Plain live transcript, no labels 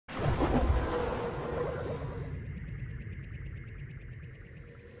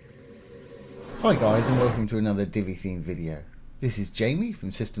Hi guys, and welcome to another Divi Theme video. This is Jamie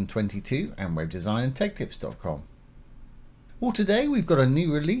from System22 and webdesignandtechtips.com. Well, today we've got a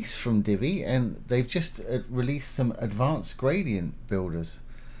new release from Divi, and they've just released some advanced gradient builders,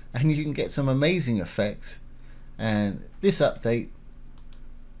 and you can get some amazing effects. And this update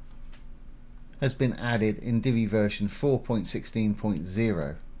has been added in Divi version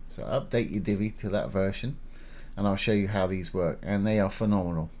 4.16.0. So update your Divi to that version and I'll show you how these work, and they are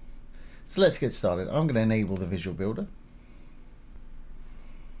phenomenal. So let's get started. I'm going to enable the visual builder.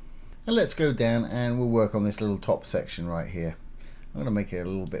 And let's go down and we'll work on this little top section right here. I'm going to make it a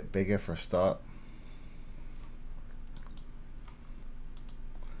little bit bigger for a start.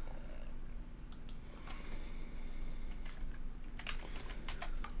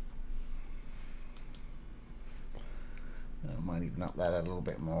 I might even up that a little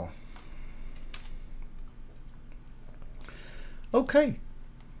bit more. Okay.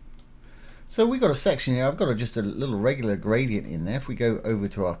 So we got a section here. I've got just a little regular gradient in there. If we go over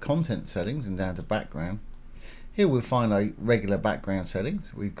to our content settings and down to background, here we'll find our regular background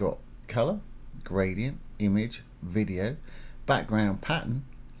settings. We've got color, gradient, image, video, background pattern,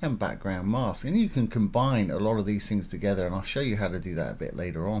 and background mask. And you can combine a lot of these things together, and I'll show you how to do that a bit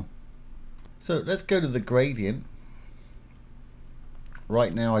later on. So let's go to the gradient.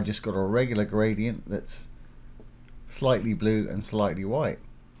 Right now I just got a regular gradient that's slightly blue and slightly white.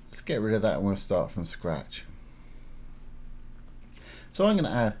 Let's get rid of that and we'll start from scratch. So I'm going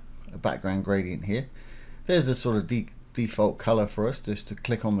to add a background gradient here. There's a sort of default color for us, just to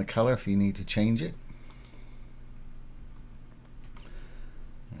click on the color if you need to change it.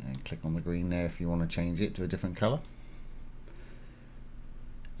 And click on the green there if you want to change it to a different color.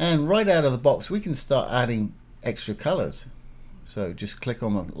 And right out of the box we can start adding extra colors. So just click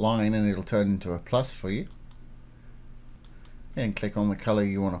on the line and it'll turn into a plus for you. And click on the color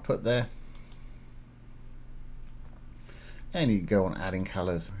you want to put there, and you can go on adding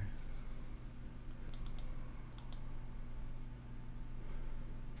colors.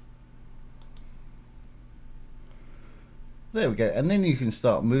 There we go, and then you can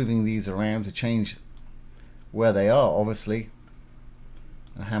start moving these around to change where they are, obviously,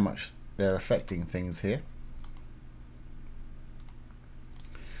 and how much they're affecting things here.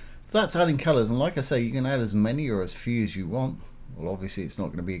 So that's adding colors, and like I say, you can add as many or as few as you want. Well, obviously it's not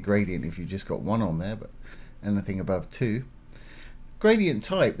going to be a gradient if you just got one on there, but anything above 2. Gradient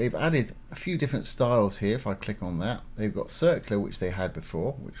type, they've added a few different styles here. If I click on that, they've got circular, which they had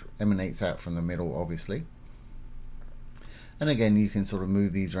before, which emanates out from the middle obviously. And again, you can sort of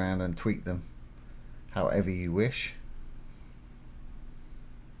move these around and tweak them however you wish.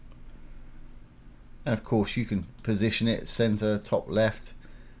 And of course you can position it center, top, left,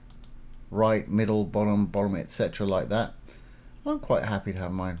 right, middle, bottom, etc. like that. I'm quite happy to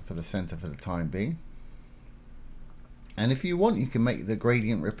have mine for the center for the time being. And if you want, you can make the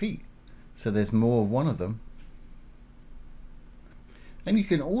gradient repeat, so there's more of one of them. And you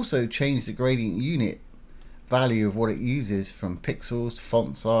can also change the gradient unit value of what it uses, from pixels to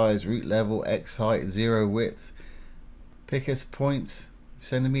font size, root level, X height, zero width, picus points,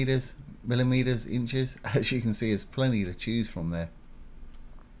 centimeters, millimeters, inches. As you can see, there's plenty to choose from there.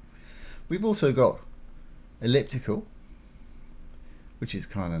 We've also got elliptical, which is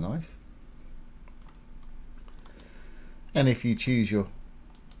kind of nice. And if you choose your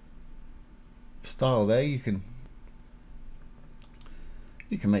style there, you can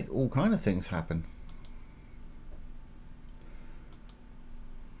make all kind of things happen.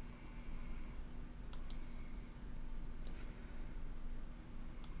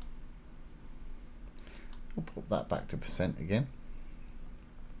 We'll put that back to percent again.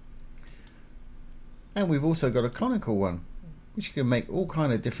 And we've also got a conical one, which you can make all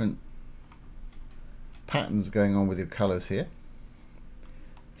kind of different patterns going on with your colors here.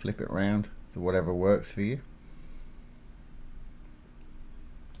 Flip it around to whatever works for you.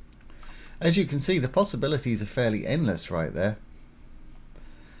 As you can see, the possibilities are fairly endless right there.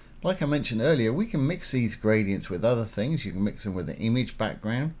 Like I mentioned earlier, we can mix these gradients with other things. You can mix them with the image,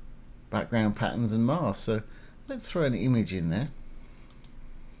 background patterns, and masks. So let's throw an image in there.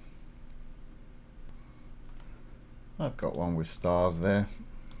 I've got one with stars there.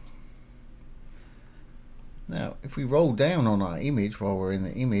 Now if we roll down on our image while we're in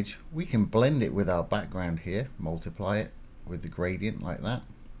the image, we can blend it with our background here, multiply it with the gradient like that.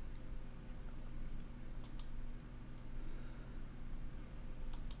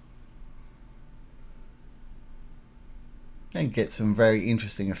 And get some very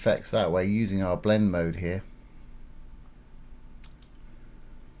interesting effects that way using our blend mode here.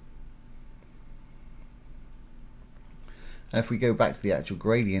 And if we go back to the actual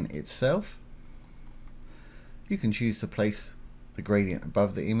gradient itself, You can choose to place the gradient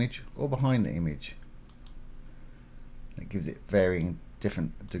above the image or behind the image. It gives it varying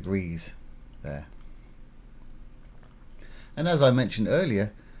different degrees there. And as I mentioned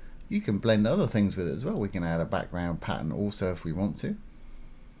earlier, you can blend other things with it as well. We can add a background pattern also if we want to.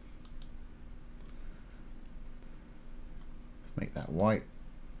 Let's make that white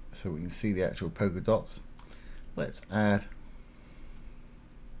so we can see the actual polka dots. Let's add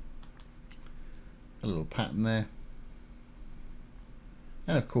a little pattern there.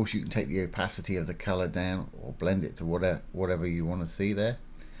 And of course you can take the opacity of the color down or blend it to whatever you want to see there.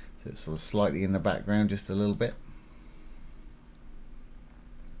 So it's sort of slightly in the background just a little bit.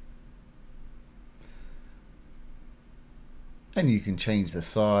 And you can change the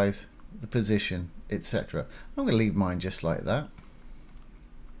size, the position, etc. I'm going to leave mine just like that.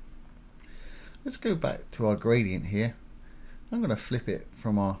 Let's go back to our gradient here. I'm going to flip it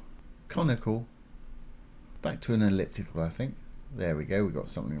from our conical back to an elliptical, I think. There we go, we've got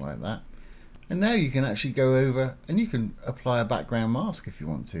something like that. And now you can actually go over and you can apply a background mask if you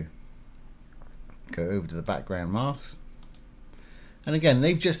want to. Go over to the background masks. And again,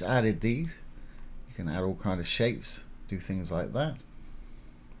 they've just added these. You can add all kind of shapes, do things like that.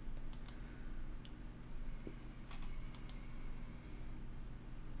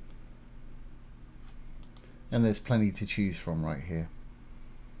 And there's plenty to choose from right here.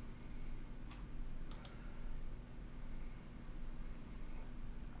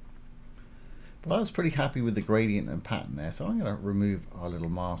 But I was pretty happy with the gradient and pattern there, so I'm going to remove our little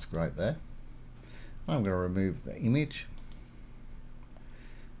mask right there. I'm going to remove the image,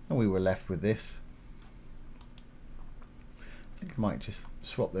 and we were left with this. I think I might just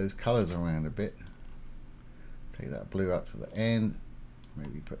swap those colors around a bit. Take that blue up to the end,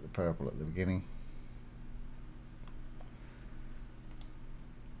 maybe put the purple at the beginning.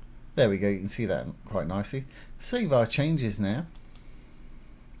 There we go, you can see that quite nicely. Save our changes now.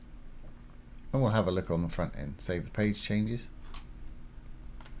 And we'll have a look on the front end. Save the page changes.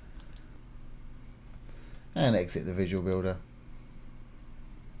 And exit the visual builder.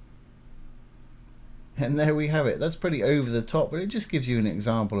 And there we have it. That's pretty over the top, but it just gives you an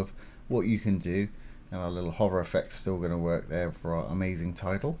example of what you can do. And our little hover effect's still going to work there for our amazing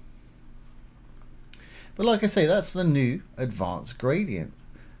title. But like I say, that's the new advanced gradient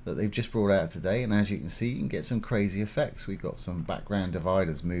that they've just brought out today, and as you can see, you can get some crazy effects. We've got some background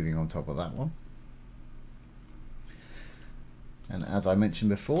dividers moving on top of that one. And as I mentioned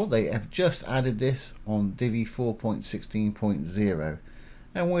before, they have just added this on Divi 4.16.0,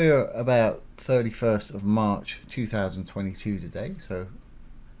 and we're about 31st of March 2022 today, so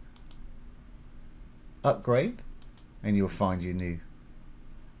upgrade and you'll find your new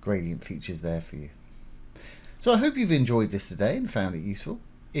gradient features there for you. So I hope you've enjoyed this today and found it useful.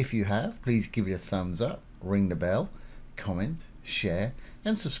 If you have, please give it a thumbs up, ring the bell, comment, share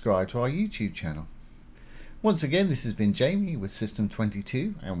and subscribe to our YouTube channel. Once again, this has been Jamie with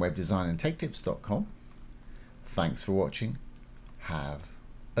System22 and webdesignandtechtips.com. Thanks for watching. Have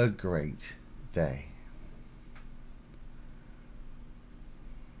a great day.